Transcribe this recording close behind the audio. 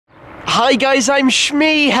Hi guys, I'm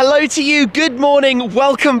Shmee. Hello to you. Good morning.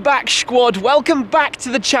 Welcome back, squad. Welcome back to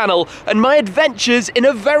the channel and my adventures in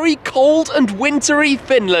a very cold and wintry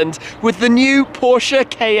Finland with the new Porsche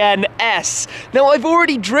Cayenne S. Now, I've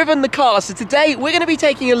already driven the car, so today we're going to be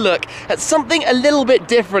taking a look at something a little bit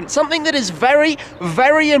different, something that is very,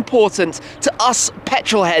 very important to us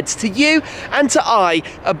petrol heads, to you and to I,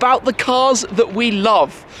 about the cars that we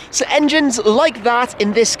love. So engines like that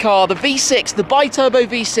in this car, the V6, the bi-turbo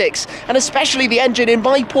V6, and especially the engine in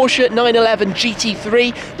my Porsche 911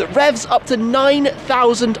 GT3 that revs up to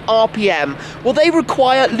 9,000 RPM, well, they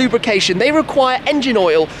require lubrication, they require engine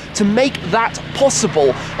oil to make that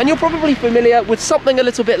possible. And you're probably familiar with something a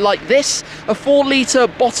little bit like this, a 4-litre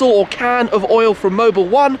bottle or can of oil from Mobil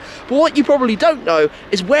 1, but what you probably don't know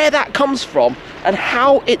is where that comes from and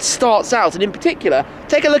how it starts out. And in particular,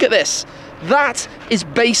 take a look at this. That is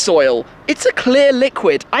base oil. It's a clear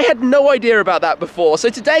liquid. I had no idea about that before. So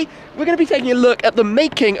today, we're going to be taking a look at the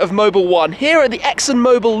making of Mobil 1 here at the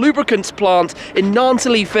Naantali Lubricants Plant in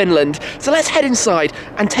Naantali, Finland. So let's head inside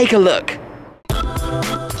and take a look.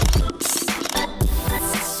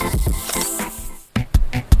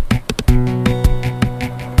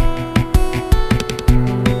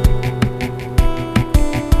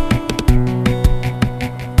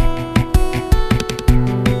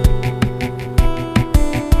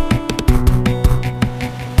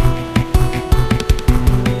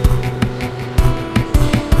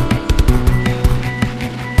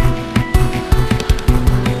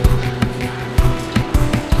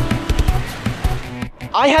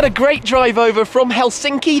 I had a great drive over from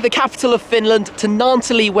Helsinki, the capital of Finland, to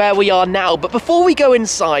Naantali, where we are now. But before we go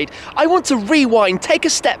inside, I want to rewind, take a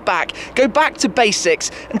step back, go back to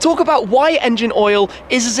basics, and talk about why engine oil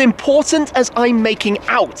is as important as I'm making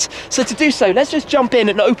out. So to do so, let's just jump in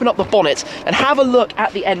and open up the bonnet and have a look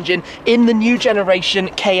at the engine in the new generation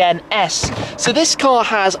Cayenne S. So this car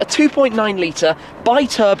has a 2.9 litre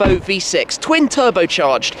bi-turbo V6, twin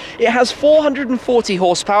turbocharged. It has 440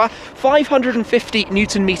 horsepower, 550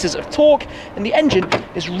 Newton meters of torque, and the engine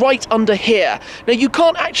is right under here. Now, you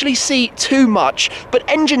can't actually see too much, but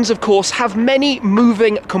engines, of course, have many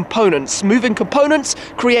moving components. Moving components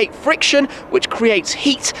create friction, which creates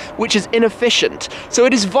heat, which is inefficient. So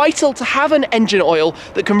it is vital to have an engine oil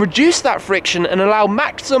that can reduce that friction and allow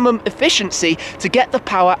maximum efficiency to get the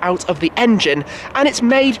power out of the engine. And it's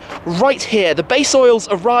made right here. The base oils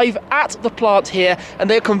arrive at the plant here, and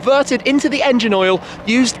they are converted into the engine oil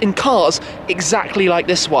used in cars exactly like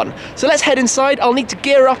this one. So let's head inside. I'll need to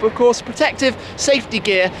gear up, of course, protective safety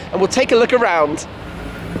gear, and we'll take a look around.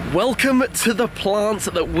 Welcome to the plant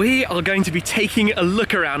that we are going to be taking a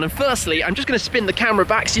look around. And firstly, I'm just going to spin the camera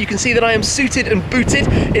back so you can see that I am suited and booted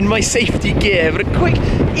in my safety gear. But a quick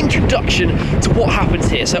introduction to what happens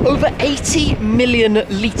here. So over 80 million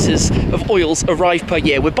litres of oils arrive per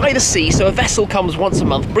year. We're by the sea, so a vessel comes once a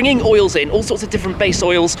month, bringing oils in, all sorts of different base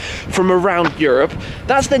oils from around Europe.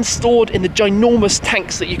 That's then stored in the ginormous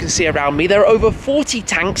tanks that you can see around me. There are over 40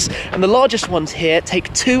 tanks, and the largest ones here take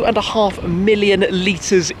 2.5 million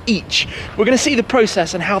litres each. We're going to see the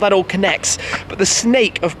process and how that all connects, but the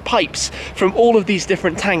snake of pipes from all of these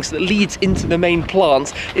different tanks that leads into the main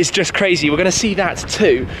plant is just crazy. We're going to see that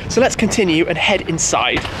too. So let's continue and head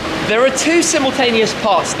inside. There are two simultaneous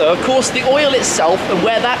parts though, of course, the oil itself and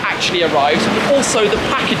where that actually arrives, but also the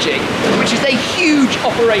packaging, which is a huge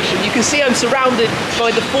operation. You can see I'm surrounded by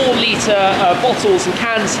the 4-litre bottles and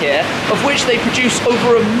cans here, of which they produce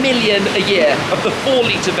over 1 million a year of the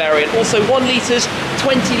 4-litre variant. Also 1 litres,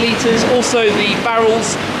 20 litres, also the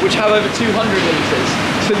barrels, which have over 200 litres.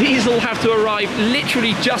 So these all have to arrive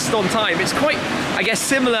literally just on time. It's quite, I guess,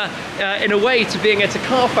 similar in a way to being at a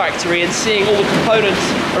car factory and seeing all the components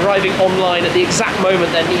arriving online at the exact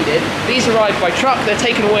moment they're needed. These arrive by truck, they're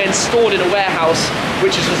taken away and stored in a warehouse,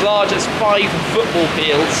 which is as large as 5 football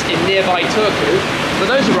fields in nearby Turku. So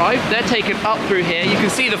those arrive, they're taken up through here. You can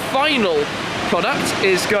see the final product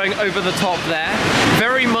is going over the top there.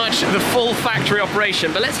 Very much the full factory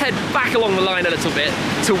operation, but let's head back along the line a little bit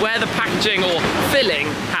to where the packaging or filling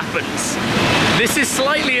happens. This is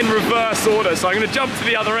slightly in reverse order, so I'm going to jump to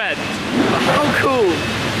the other end. But how cool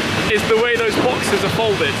is the way those boxes are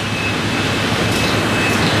folded?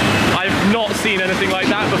 I've not seen anything like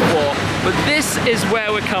that before. but this is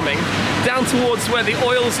where we're coming, down towards where the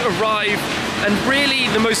oils arrive, and really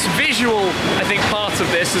the most visual, I think, part of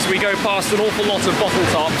this as we go past an awful lot of bottle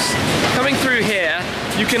tops. Coming through here,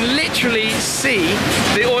 you can literally see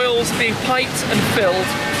the oils being piped and filled,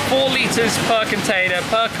 4 litres per container,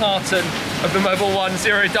 per carton of the Mobil 1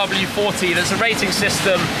 0W40. There's a rating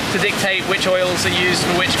system to dictate which oils are used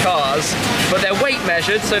for which cars, but they're weight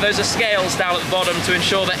measured, so those are scales down at the bottom to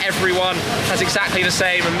ensure that everyone has exactly the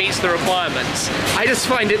same and meets the requirements. I just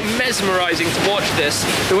find it mesmerising to watch this.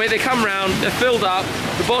 The way they come round, they're filled up,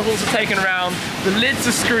 the bottles are taken around, the lids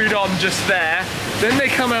are screwed on just there, then they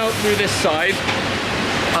come out through this side,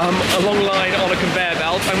 a long line on a conveyor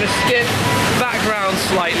belt. I'm going to skip background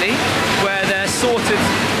slightly, where they're sorted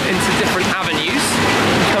into different avenues.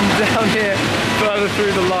 Come down here further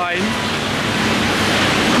through the line,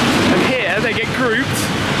 and here they get grouped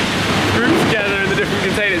together in the different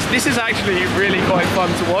containers. This is actually really quite fun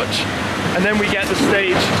to watch. And then we get the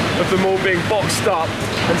stage of them all being boxed up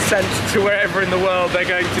and sent to wherever in the world they're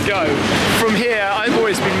going to go. From here, I've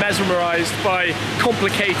always been mesmerized by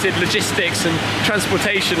complicated logistics and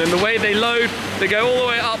transportation, and the way they load, they go all the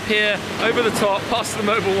way up here, over the top, past the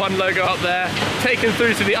Mobil 1 logo up there, taken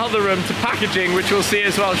through to the other room to packaging, which we'll see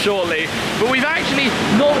as well shortly. But we've actually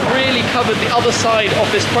not really covered the other side of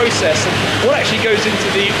this process and what actually goes into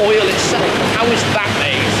the oil itself. How is that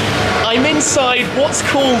made? I'm inside what's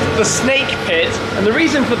called the snake pit, and the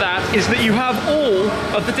reason for that is that you have all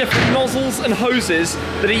of the different nozzles and hoses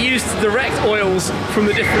that are used to direct oils from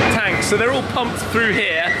the different tanks. So they're all pumped through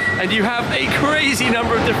here, and you have a crazy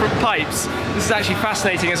number of different pipes. This is actually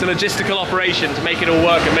fascinating as a logistical operation to make it all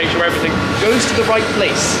work and make sure everything goes to the right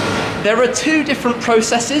place. There are 2 different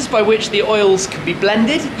processes by which the oils can be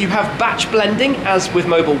blended. You have batch blending, as with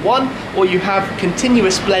Mobil 1, or you have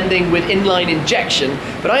continuous blending with inline injection.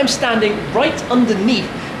 But I am standing right underneath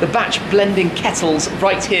the batch blending kettles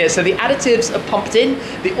right here. So the additives are pumped in,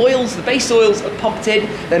 the oils, the base oils are pumped in,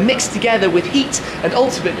 they're mixed together with heat, and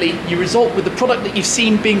ultimately you result with the product that you've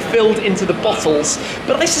seen being filled into the bottles.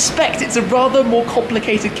 But I suspect it's a rather more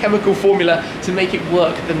complicated chemical formula to make it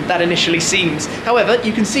work than that initially seems. However,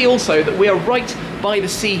 you can see also that we are right by the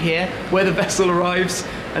sea here, where the vessel arrives,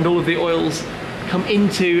 and all of the oils come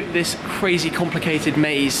into this crazy complicated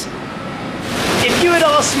maze. If you had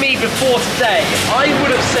asked me before today, I would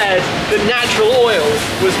have said that natural oil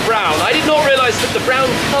was brown. I did not realise that the brown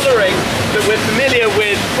colouring that we're familiar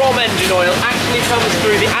with from engine oil actually comes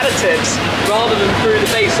through the additives rather than through the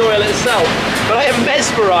base oil itself. But I am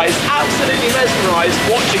mesmerised, absolutely mesmerised,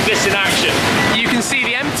 watching this in action. You can see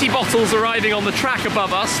the empty bottles arriving on the track above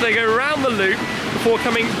us. They go around the loop before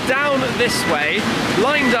coming down this way,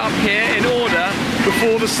 lined up here in order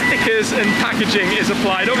before the stickers and packaging is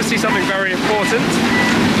applied. Obviously something very important.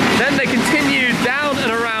 Then they continue down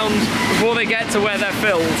and around before they get to where they're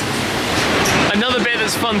filled. Another bit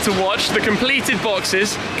that's fun to watch, the completed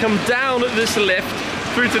boxes come down this lift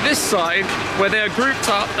through to this side where they are grouped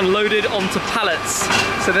up and loaded onto pallets.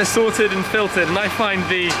 So they're sorted and filtered, and I find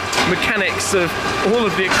the mechanics of all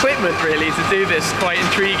of the equipment really to do this quite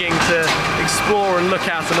intriguing to explore and look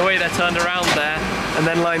at, and the way they're turned around there and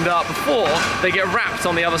then lined up before they get wrapped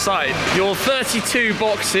on the other side. Your 32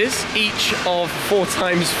 boxes, each of 4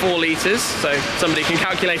 times 4 litres, so somebody can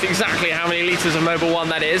calculate exactly how many litres of Mobil 1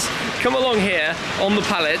 that is, come along here on the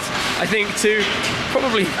pallet, I think, to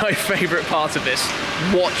probably my favourite part of this.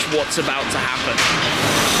 Watch what's about to happen.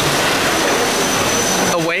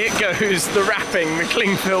 Away it goes, the wrapping, the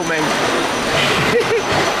cling filming.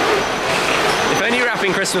 If only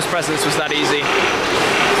wrapping Christmas presents was that easy.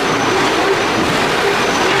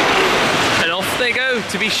 And off they go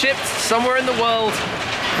to be shipped somewhere in the world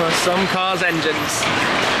for some cars' engines.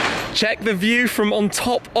 Check the view from on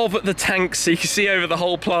top of the tank so you can see over the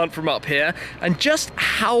whole plant from up here, and just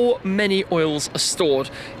how many oils are stored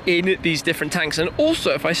in these different tanks. And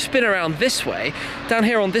also, if I spin around this way, down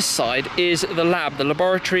here on this side is the lab, the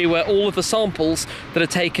laboratory where all of the samples that are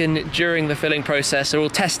taken during the filling process are all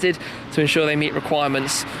tested to ensure they meet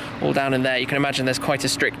requirements, all down in there. You can imagine there's quite a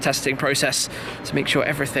strict testing process to make sure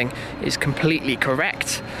everything is completely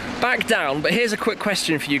correct. Back down, but here's a quick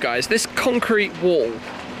question for you guys. This concrete wall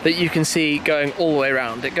that you can see going all the way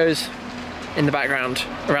around, it goes in the background,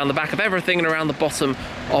 around the back of everything and around the bottom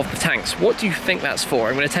of the tanks. What do you think that's for?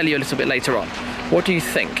 I'm going to tell you a little bit later on. What do you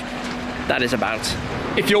think that is about?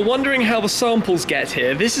 If you're wondering how the samples get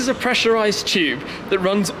here, this is a pressurized tube that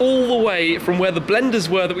runs all the way from where the blenders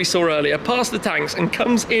were that we saw earlier, past the tanks, and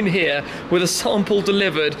comes in here with a sample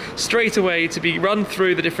delivered straight away to be run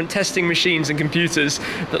through the different testing machines and computers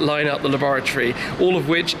that line up the laboratory, all of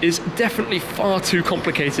which is definitely far too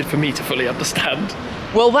complicated for me to fully understand.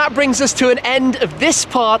 Well, that brings us to an end of this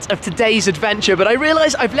part of today's adventure, but I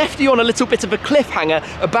realise I've left you on a little bit of a cliffhanger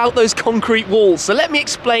about those concrete walls. So let me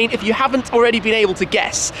explain if you haven't already been able to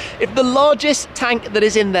guess. If the largest tank that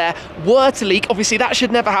is in there were to leak, obviously that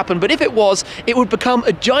should never happen, but if it was, it would become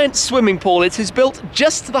a giant swimming pool. It is built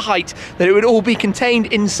just to the height that it would all be contained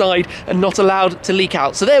inside and not allowed to leak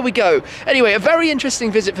out. So there we go. Anyway, a very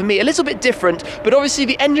interesting visit for me, a little bit different, but obviously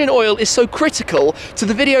the engine oil is so critical to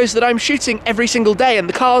the videos that I'm shooting every single day and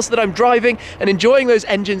the cars that I'm driving, and enjoying those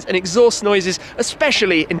engines and exhaust noises,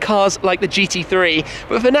 especially in cars like the GT3.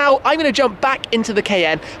 But for now, I'm going to jump back into the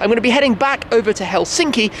Cayenne. I'm going to be heading back over to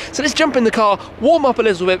Helsinki, so let's jump in the car, warm up a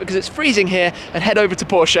little bit because it's freezing here, and head over to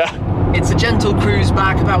Porsche. It's a gentle cruise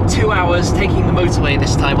back, about 2 hours, taking the motorway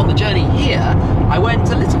this time. On the journey here, I went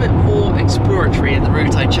a little bit more exploratory in the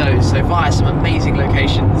route I chose, so via some amazing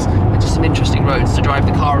locations and just some interesting roads to drive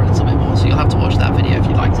the car a little bit more, so you'll have to watch that video if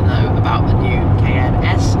you'd like to know about the new Cayenne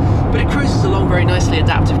S. But it cruises along very nicely,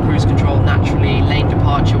 adaptive cruise control naturally, lane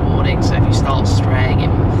departure warning, so if you start straying it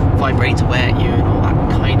will vibrate away at you and all that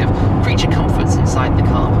kind of creature comforts inside the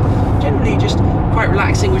car. Generally just quite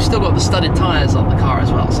relaxing. We've still got the studded tyres on the car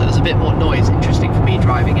as well, so there's a bit more noise, interesting for me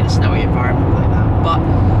driving in a snowy environment like that. But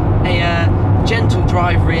a gentle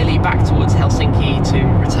drive really back towards Helsinki to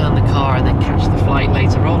return the car and then catch the flight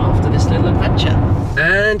later on after this little adventure.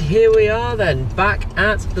 And here we are then, back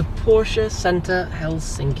at the Porsche Centre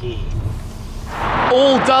Helsinki.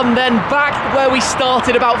 All done then, back where we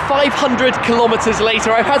started about 500 kilometers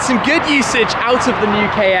later. I've had some good usage out of the new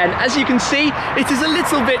Cayenne. As you can see, it is a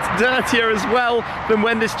little bit dirtier as well than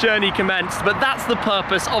when this journey commenced, but that's the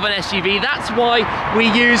purpose of an SUV. That's why we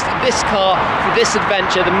used this car for this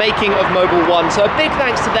adventure, the making of Mobil 1. So a big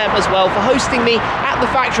thanks to them as well for hosting me at the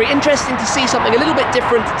factory. Interesting to see something a little bit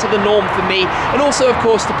different to the norm for me, and also of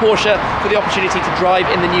course to Porsche for the opportunity to drive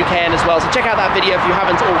in the new Cayenne as well. So check out that video if you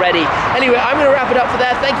haven't already. Anyway, I'm going to wrap it up for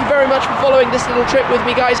there. Thank you very much for following this little trip with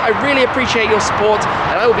me, guys. I really appreciate your support,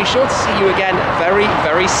 and I will be sure to see you again very,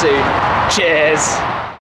 very soon. Cheers.